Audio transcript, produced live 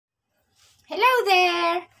Hello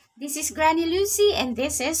there! This is Granny Lucy and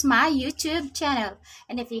this is my YouTube channel.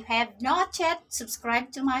 And if you have not yet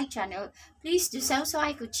subscribed to my channel, please do so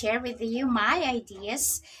I could share with you my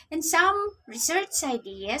ideas and some research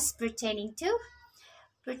ideas pertaining to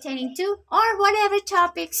or whatever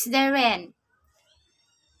topics therein.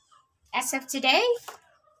 As of today,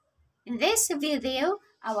 in this video,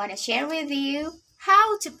 I want to share with you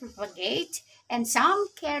how to propagate and some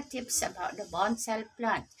care tips about the boncel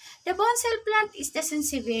plant. The boncel plant is the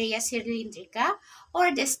sensevira cylindrica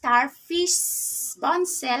or the starfish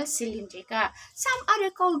boncel cylindrica. Some other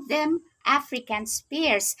call them African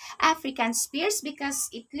spears. African spears because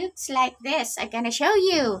it looks like this. I'm gonna show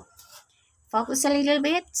you. Focus a little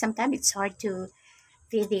bit. Sometimes it's hard to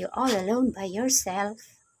video all alone by yourself.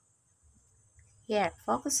 Here,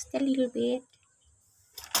 focus it a little bit.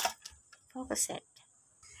 Focus it.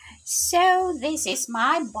 So this is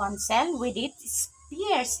my boncel with its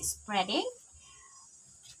spears spreading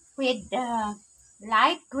with the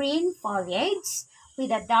light green foliage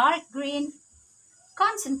with a dark green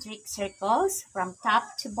concentric circles from top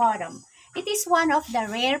to bottom. It is one of the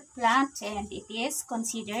rare plants and it is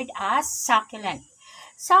considered as succulent.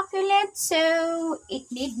 Succulent, so it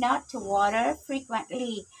need not to water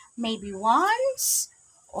frequently, maybe once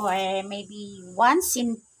or maybe once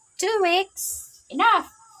in 2 weeks,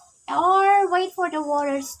 enough. Or wait for the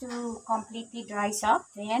waters to completely dries up,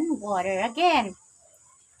 then water again.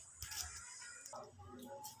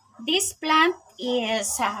 This plant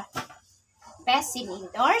is best in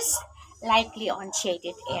indoors, likely on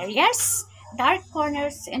shaded areas, dark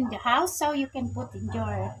corners in the house, so you can put in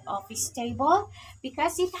your office table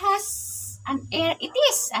because it has it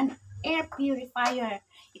is an air purifier.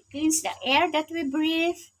 It cleans the air that we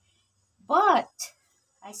breathe. But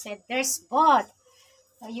I said there's but.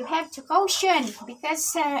 You have to caution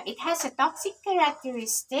because it has a toxic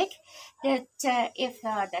characteristic that if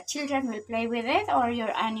the children will play with it or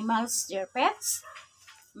your animals, your pets,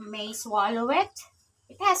 may swallow it.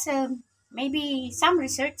 It has maybe some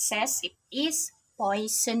research says it is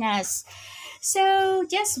poisonous. So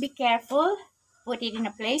just be careful. Put it in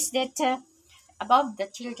a place that above the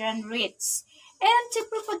children reach. And to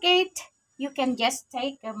propagate, you can just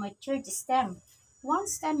take a matured stem. One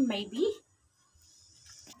stem maybe.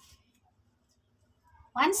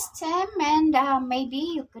 One stem and maybe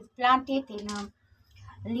you could plant it in a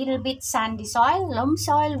little bit sandy soil, loam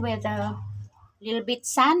soil with a little bit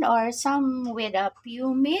sand or some with a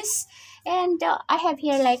pumice. And I have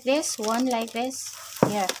here like this, one like this,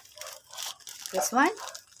 here, this one,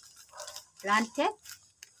 planted.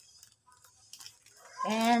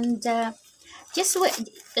 And just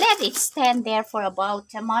let it stand there for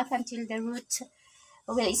about a month until the root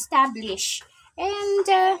will establish.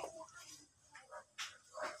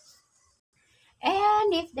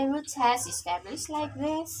 And if the roots has established like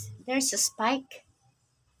this, there's a spike.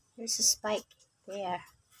 There's a spike there.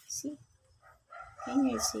 See? Can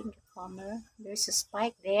you see the camera? There's a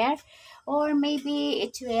spike there. Or maybe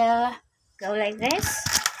it will go like this.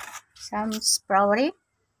 Some sprouting.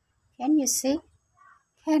 Can you see?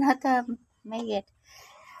 Cannot make it.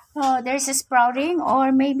 Oh, there's a sprouting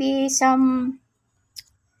or maybe some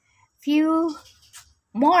few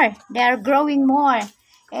more. They're growing more.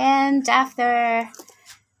 And after,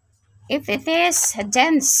 if it is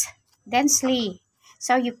densely,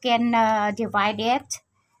 so you can divide it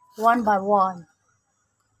one by one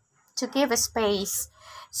to give a space.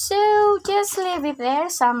 So just leave it there,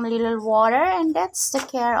 some little water, and that's the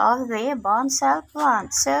care of the boncel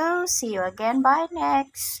plant. So see you again by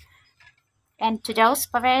next. And to those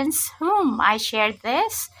parents whom I shared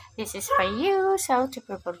this is for you, so to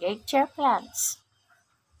propagate your plants.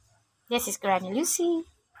 This is Granny Lucy.